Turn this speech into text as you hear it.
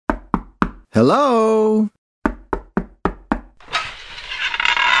Hello?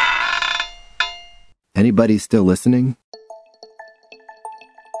 Anybody still listening?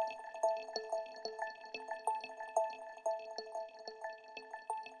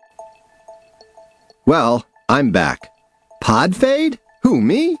 Well, I'm back. Pod fade? Who,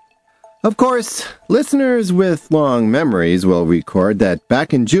 me? Of course, listeners with long memories will record that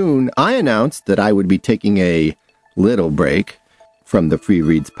back in June, I announced that I would be taking a little break from the Free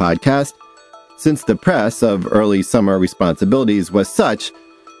Reads podcast, since the press of early summer responsibilities was such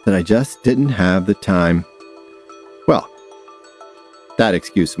that I just didn't have the time. Well, that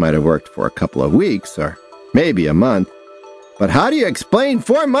excuse might have worked for a couple of weeks, or maybe a month. But how do you explain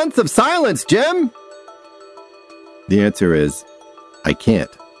 4 months of silence, Jim? The answer is, I can't.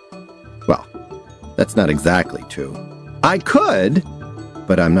 Well, that's not exactly true. I could,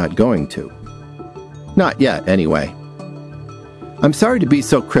 but I'm not going to. Not yet, anyway. I'm sorry to be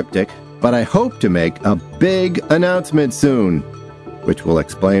so cryptic, but I hope to make a big announcement soon, which will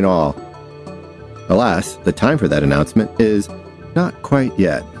explain all. Alas, the time for that announcement is not quite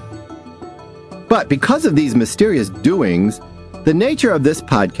yet. But because of these mysterious doings, the nature of this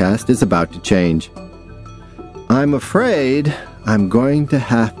podcast is about to change. I'm afraid I'm going to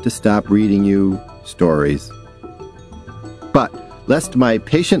have to stop reading you stories. But lest my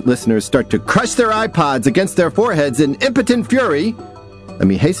patient listeners start to crush their iPods against their foreheads in impotent fury, let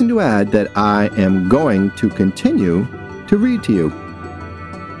me hasten to add that I am going to continue to read to you.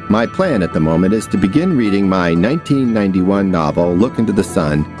 My plan at the moment is to begin reading my 1991 novel, Look into the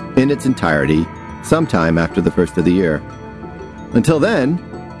Sun, in its entirety, sometime after the first of the year. Until then,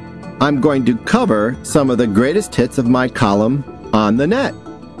 I'm going to cover some of the greatest hits of my column, On the Net,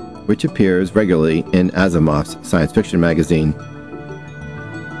 which appears regularly in Asimov's science fiction magazine.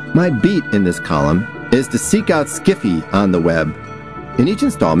 My beat in this column is to seek out Skiffy on the web. In each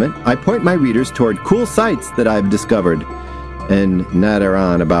installment, I point my readers toward cool sites that I've discovered and natter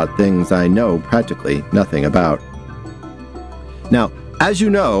on about things I know practically nothing about. Now, as you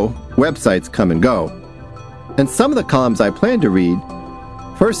know, websites come and go, and some of the columns I plan to read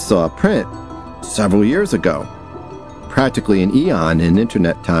first saw print several years ago, practically an eon in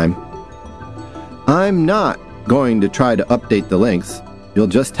internet time. I'm not going to try to update the links. You'll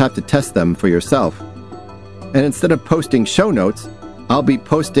just have to test them for yourself. And instead of posting show notes, I'll be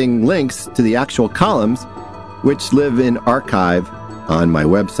posting links to the actual columns, which live in archive on my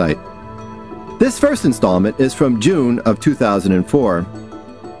website. This first installment is from June of 2004.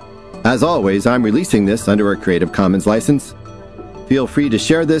 As always, I'm releasing this under a Creative Commons license. Feel free to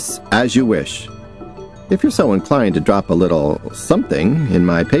share this as you wish. If you're so inclined to drop a little something in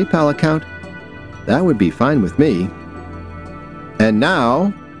my PayPal account, that would be fine with me. And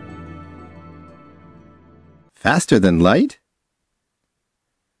now, faster than light?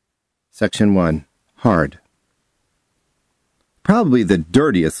 Section 1. Hard. Probably the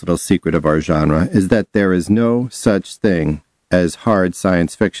dirtiest little secret of our genre is that there is no such thing as hard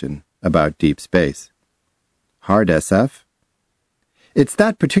science fiction about deep space. Hard SF? It's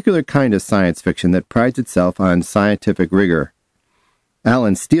that particular kind of science fiction that prides itself on scientific rigor.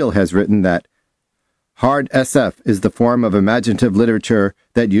 Alan Steele has written that hard SF is the form of imaginative literature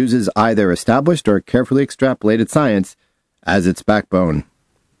that uses either established or carefully extrapolated science as its backbone.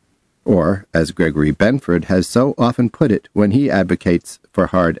 Or, as Gregory Benford has so often put it when he advocates for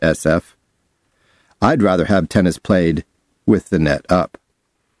hard SF, I'd rather have tennis played with the net up.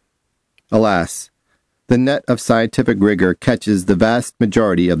 Alas, the net of scientific rigor catches the vast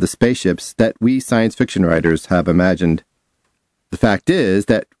majority of the spaceships that we science fiction writers have imagined. The fact is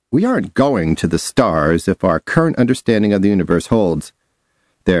that we aren't going to the stars if our current understanding of the universe holds.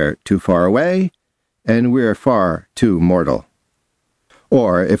 They're too far away, and we're far too mortal.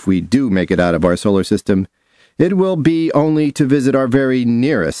 Or, if we do make it out of our solar system, it will be only to visit our very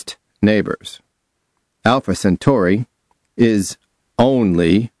nearest neighbors. Alpha Centauri is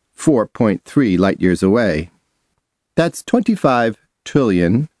only 4.3 light-years away. That's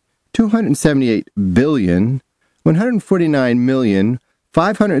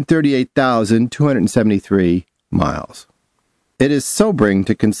 25,278,149,538,273 miles. It is sobering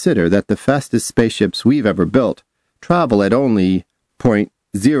to consider that the fastest spaceships we've ever built travel at only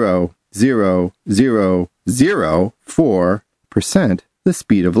 0.00004% the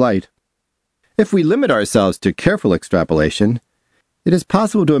speed of light. If we limit ourselves to careful extrapolation, it is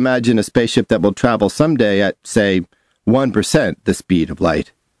possible to imagine a spaceship that will travel someday at, say, 1% the speed of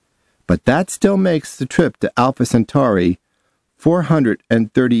light. But that still makes the trip to Alpha Centauri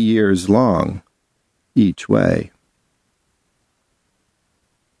 430 years long each way.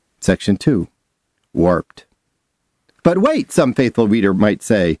 Section 2. Warped. But wait, some faithful reader might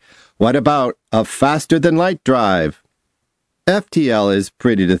say, what about a faster-than-light drive? FTL is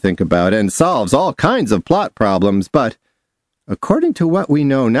pretty to think about and solves all kinds of plot problems, but according to what we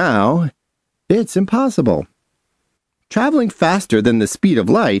know now, it's impossible. Traveling faster than the speed of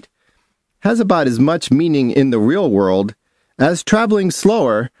light has about as much meaning in the real world as traveling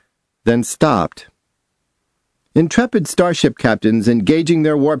slower than stopped. Intrepid starship captains engaging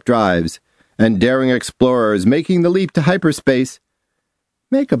their warp drives and daring explorers making the leap to hyperspace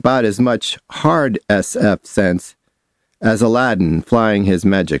make about as much hard SF sense as Aladdin flying his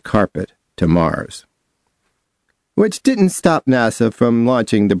magic carpet to Mars. Which didn't stop NASA from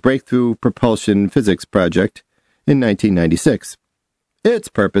launching the Breakthrough Propulsion Physics Project in 1996. Its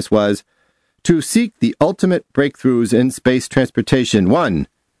purpose was to seek the ultimate breakthroughs in space transportation. 1.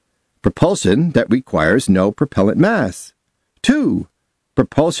 Propulsion that requires no propellant mass. 2.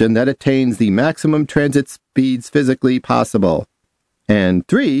 Propulsion that attains the maximum transit speeds physically possible. And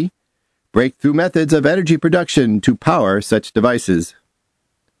 3. Breakthrough methods of energy production to power such devices.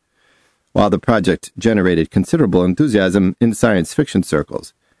 While the project generated considerable enthusiasm in science fiction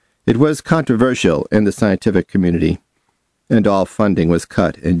circles, it was controversial in the scientific community, and all funding was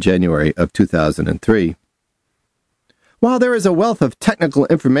cut in January of 2003. While there is a wealth of technical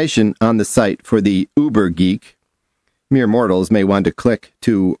information on the site for the uber geek, mere mortals may want to click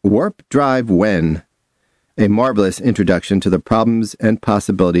to Warp Drive When, a marvelous introduction to the problems and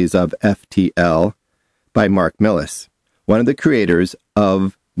possibilities of FTL by Mark Millis, one of the creators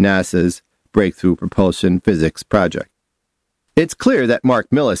of NASA's Breakthrough Propulsion Physics Project. It's clear that Mark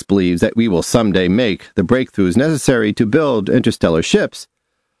Millis believes that we will someday make the breakthroughs necessary to build interstellar ships,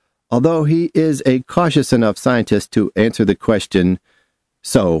 although he is a cautious enough scientist to answer the question,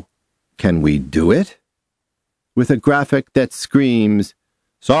 so, can we do it? With a graphic that screams,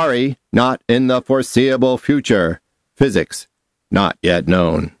 sorry, not in the foreseeable future. Physics, not yet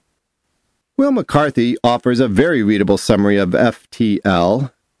known. Will McCarthy offers a very readable summary of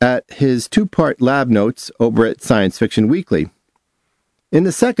FTL at his 2-part lab notes over at Science Fiction Weekly. In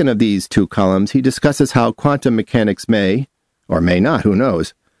the second of these 2 columns, he discusses how quantum mechanics may, or may not, who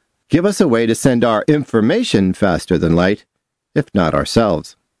knows, give us a way to send our information faster than light, if not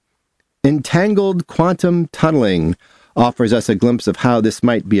ourselves. Entangled quantum tunneling offers us a glimpse of how this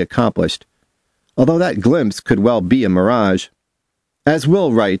might be accomplished, although that glimpse could well be a mirage. As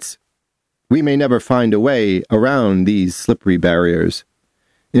Will writes, we may never find a way around these slippery barriers.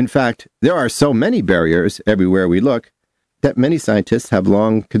 In fact, there are so many barriers everywhere we look that many scientists have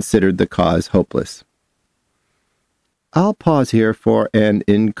long considered the cause hopeless. I'll pause here for an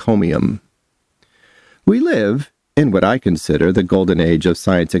encomium. We live in what I consider the golden age of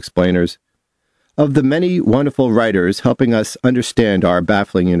science explainers. Of the many wonderful writers helping us understand our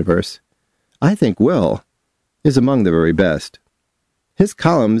baffling universe, I think Will is among the very best. His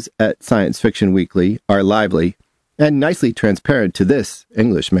columns at Science Fiction Weekly are lively and nicely transparent to this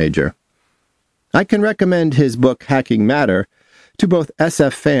English major. I can recommend his book Hacking Matter to both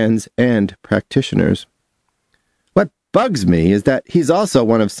SF fans and practitioners. What bugs me is that he's also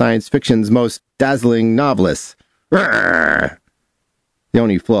one of science fiction's most dazzling novelists. Rawr! The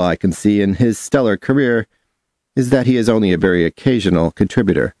only flaw I can see in his stellar career is that he is only a very occasional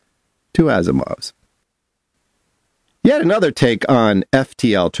contributor to Asimov's. Yet another take on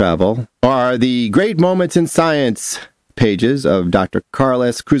FTL travel are the Great Moments in Science pages of Dr. Karl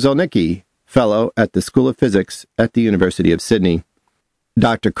S. Kruszelnicki, Fellow at the School of Physics at the University of Sydney.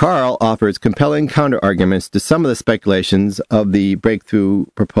 Dr. Karl offers compelling counterarguments to some of the speculations of the Breakthrough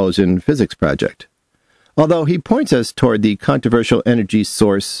Propulsion Physics Project, although he points us toward the controversial energy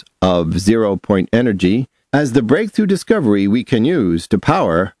source of zero-point energy as the breakthrough discovery we can use to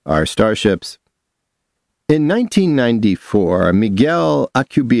power our starships. In 1994, Miguel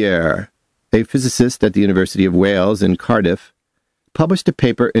Alcubierre, a physicist at the University of Wales in Cardiff, published a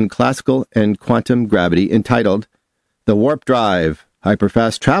paper in Classical and Quantum Gravity entitled The Warp Drive,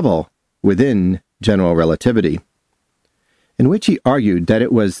 Hyperfast Travel Within General Relativity, in which he argued that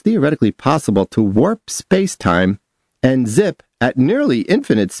it was theoretically possible to warp space-time and zip at nearly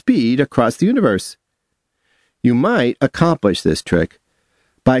infinite speed across the universe. You might accomplish this trick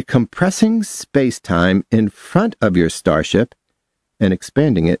by compressing space-time in front of your starship and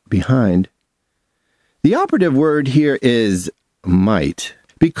expanding it behind. The operative word here is might,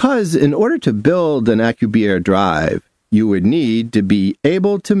 because in order to build an Alcubierre drive, you would need to be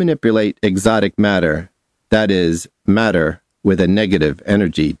able to manipulate exotic matter, that is, matter with a negative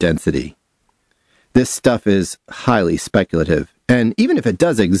energy density. This stuff is highly speculative, and even if it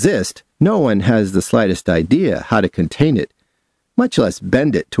does exist, no one has the slightest idea how to contain it, much less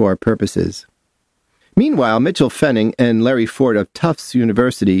bend it to our purposes. Meanwhile, Mitchell Fenning and Larry Ford of Tufts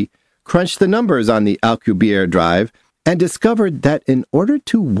University crunched the numbers on the Alcubierre drive and discovered that in order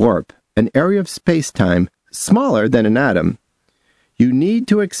to warp an area of space-time smaller than an atom, you need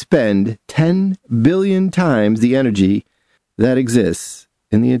to expend 10 billion times the energy that exists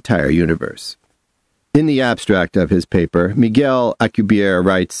in the entire universe. In the abstract of his paper, Miguel Alcubierre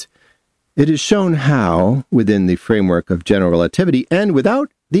writes, "It is shown how, within the framework of general relativity and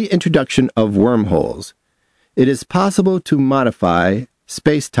without the introduction of wormholes, it is possible to modify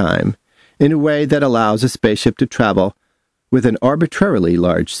space-time in a way that allows a spaceship to travel with an arbitrarily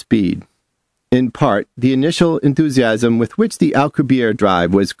large speed. In part, the initial enthusiasm with which the Alcubierre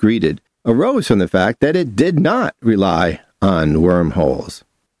drive was greeted arose from the fact that it did not rely on wormholes."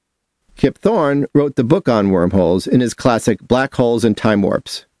 Kip Thorne wrote the book on wormholes in his classic Black Holes and Time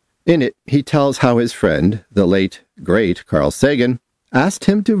Warps. In it, he tells how his friend, the late, great Carl Sagan, asked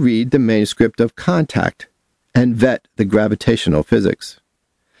him to read the manuscript of Contact and vet the gravitational physics.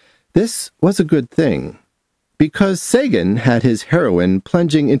 This was a good thing, because Sagan had his heroine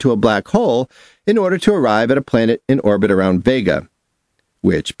plunging into a black hole in order to arrive at a planet in orbit around Vega,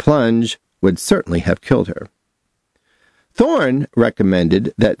 which plunge would certainly have killed her. Thorne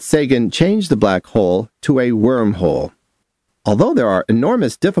recommended that Sagan change the black hole to a wormhole. Although there are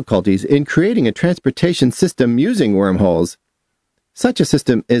enormous difficulties in creating a transportation system using wormholes, such a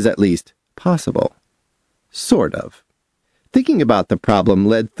system is at least possible. Sort of. Thinking about the problem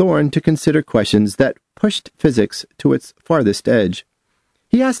led Thorne to consider questions that pushed physics to its farthest edge.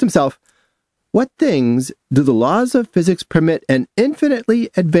 He asked himself, what things do the laws of physics permit an infinitely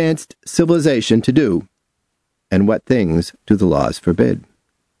advanced civilization to do? And what things do the laws forbid?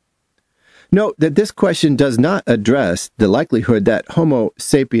 Note that this question does not address the likelihood that Homo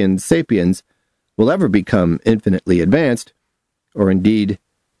sapiens sapiens will ever become infinitely advanced, or indeed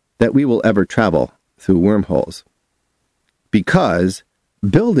that we will ever travel through wormholes. Because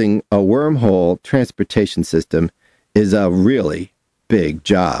building a wormhole transportation system is a really big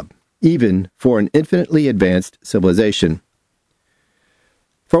job, even for an infinitely advanced civilization.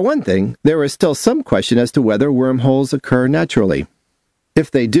 For one thing, there is still some question as to whether wormholes occur naturally.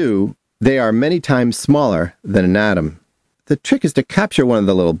 If they do, they are many times smaller than an atom. The trick is to capture one of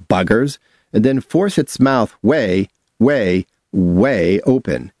the little buggers and then force its mouth way, way, way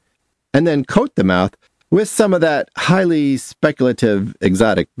open, and then coat the mouth with some of that highly speculative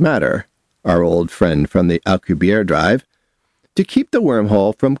exotic matter, our old friend from the Alcubierre drive, to keep the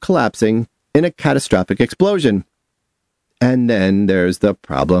wormhole from collapsing in a catastrophic explosion. And then there's the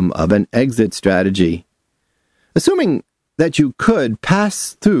problem of an exit strategy. Assuming that you could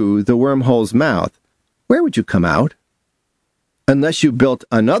pass through the wormhole's mouth, where would you come out? Unless you built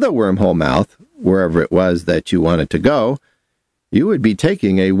another wormhole mouth, wherever it was that you wanted to go, you would be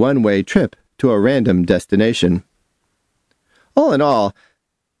taking a one-way trip to a random destination. All in all,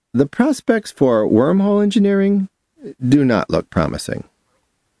 the prospects for wormhole engineering do not look promising.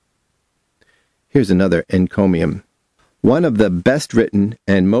 Here's another encomium. One of the best-written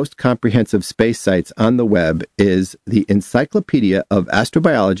and most comprehensive space sites on the web is the Encyclopedia of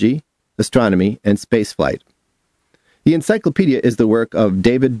Astrobiology, Astronomy, and Spaceflight. The encyclopedia is the work of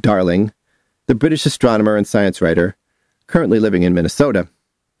David Darling, the British astronomer and science writer, currently living in Minnesota.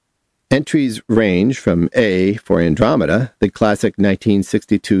 Entries range from A for Andromeda, the classic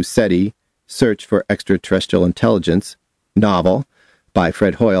 1962 SETI, Search for Extraterrestrial Intelligence, novel by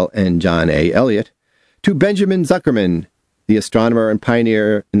Fred Hoyle and John A. Elliott, to Benjamin Zuckerman, the astronomer and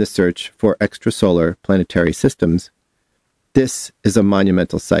pioneer in the search for extrasolar planetary systems. This is a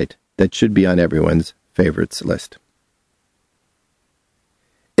monumental site that should be on everyone's favorites list.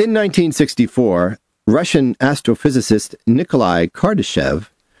 In 1964, Russian astrophysicist Nikolai Kardashev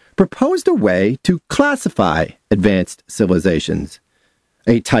proposed a way to classify advanced civilizations.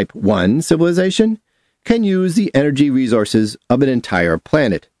 A Type 1 civilization can use the energy resources of an entire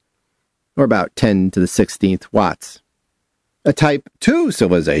planet, or about 10 to the 16th watts. A Type 2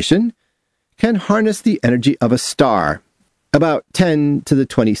 civilization can harness the energy of a star, about 10 to the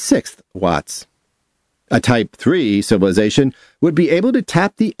 26th watts. A Type 3 civilization would be able to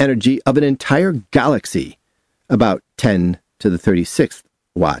tap the energy of an entire galaxy, about 10 to the 36th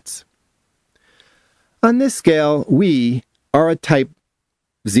watts. On this scale, we are a Type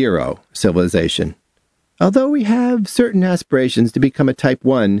 0 civilization, although we have certain aspirations to become a Type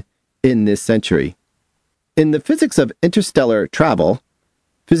 1 in this century. In the physics of interstellar travel,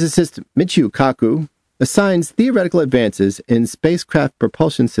 physicist Michio Kaku assigns theoretical advances in spacecraft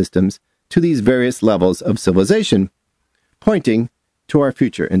propulsion systems to these various levels of civilization, pointing to our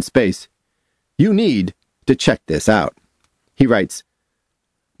future in space. You need to check this out. He writes,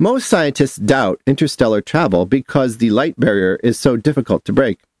 Most scientists doubt interstellar travel because the light barrier is so difficult to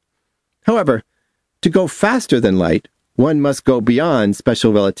break. However, to go faster than light, one must go beyond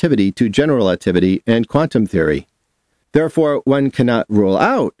special relativity to general relativity and quantum theory. Therefore, one cannot rule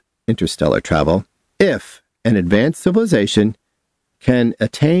out interstellar travel if an advanced civilization can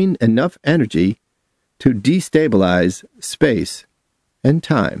attain enough energy to destabilize space and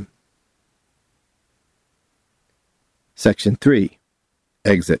time. Section 3.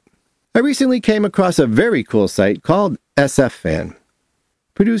 Exit. I recently came across a very cool site called SFFan.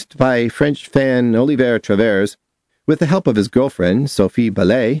 Produced by French fan Olivier Travers, with the help of his girlfriend, Sophie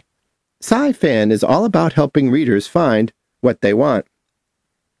Ballet, SciFan is all about helping readers find what they want.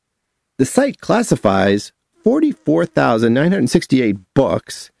 The site classifies 44,968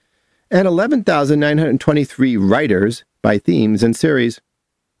 books and 11,923 writers by themes and series.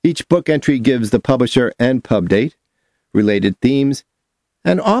 Each book entry gives the publisher and pub date, related themes,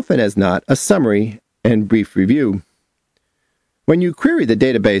 and often as not, a summary and brief review. When you query the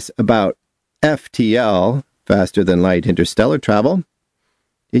database about FTL, faster than light interstellar travel,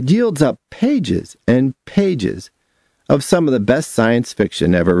 it yields up pages and pages of some of the best science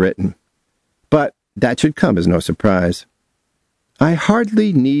fiction ever written. But that should come as no surprise. I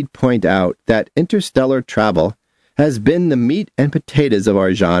hardly need point out that interstellar travel has been the meat and potatoes of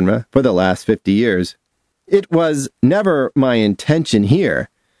our genre for the last 50 years. It was never my intention here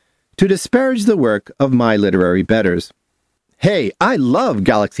to disparage the work of my literary betters. Hey, I love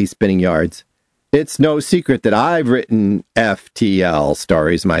Galaxy Spinning Yards. It's no secret that I've written FTL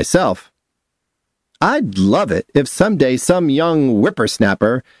stories myself. I'd love it if someday some young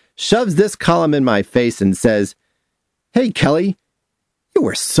whippersnapper shoves this column in my face and says, "Hey, Kelly, you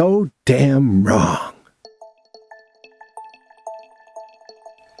were so damn wrong."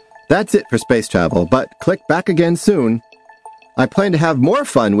 That's it for space travel, but click back again soon. I plan to have more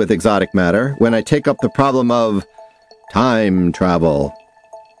fun with exotic matter when I take up the problem of time travel.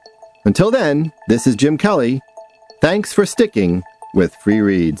 Until then, this is Jim Kelly. Thanks for sticking with Free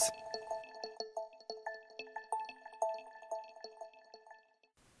Reads.